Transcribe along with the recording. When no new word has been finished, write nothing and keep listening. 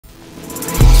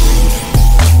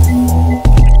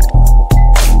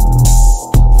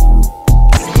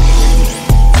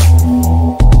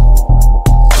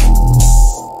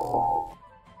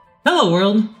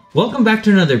Welcome back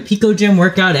to another picoGym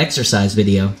workout exercise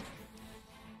video.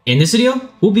 In this video,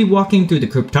 we'll be walking through the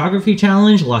cryptography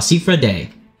challenge La Cifra Day.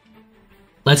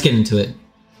 Let's get into it.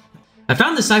 I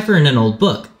found the cipher in an old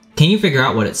book. Can you figure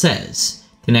out what it says?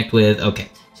 Connect with, okay.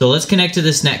 So let's connect to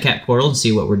this netcat portal and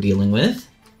see what we're dealing with.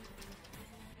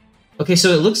 Okay, so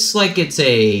it looks like it's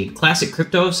a classic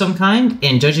crypto of some kind,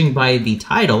 and judging by the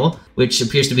title, which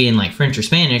appears to be in like French or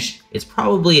Spanish, it's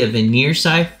probably a veneer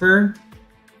cipher.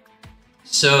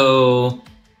 So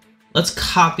let's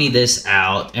copy this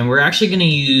out, and we're actually going to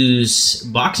use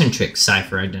box and tricks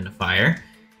cipher identifier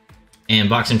and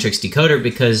box and tricks decoder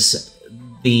because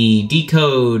the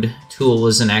decode tool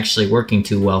wasn't actually working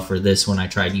too well for this when I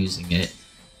tried using it.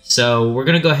 So we're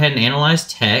going to go ahead and analyze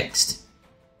text,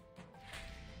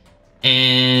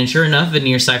 and sure enough,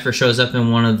 veneer cipher shows up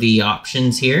in one of the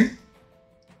options here.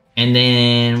 And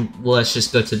then let's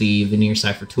just go to the veneer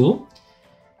cipher tool.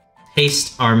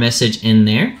 Paste our message in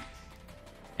there,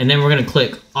 and then we're going to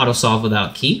click auto solve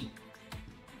without key.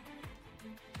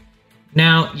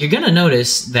 Now you're going to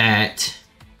notice that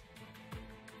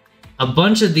a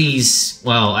bunch of these,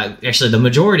 well, actually the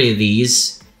majority of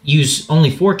these use only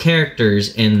 4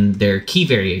 characters in their key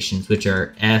variations, which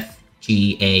are F,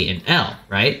 G, A, and L,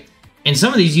 right? And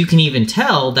some of these you can even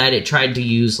tell that it tried to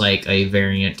use like a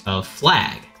variant of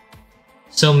flag.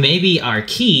 So maybe our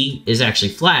key is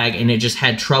actually flag, and it just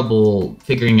had trouble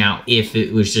figuring out if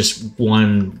it was just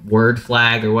one word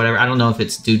flag or whatever. I don't know if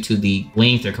it's due to the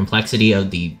length or complexity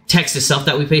of the text itself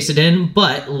that we pasted in,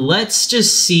 but let's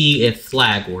just see if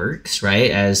flag works, right?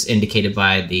 As indicated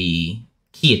by the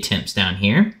key attempts down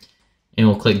here. And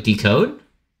we'll click decode.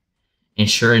 And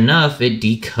sure enough, it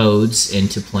decodes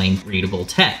into plain readable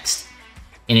text.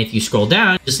 And if you scroll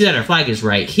down, you'll see that our flag is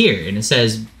right here, and it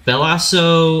says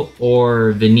Belasso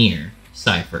or veneer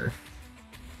cipher.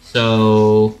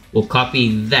 So we'll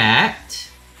copy that,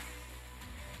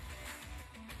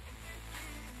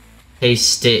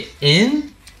 paste it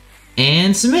in,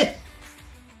 and submit.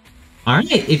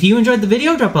 Alright, if you enjoyed the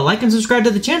video, drop a like and subscribe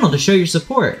to the channel to show your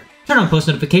support. Turn on post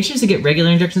notifications to get regular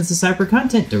injections to cipher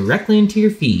content directly into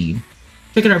your feed.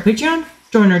 Check out our Patreon,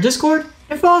 join our Discord,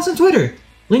 and follow us on Twitter.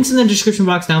 Links in the description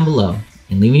box down below.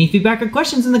 And leave any feedback or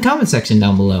questions in the comment section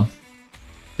down below.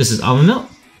 This is Almond Milk.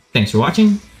 Thanks for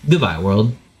watching. Goodbye,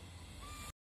 world.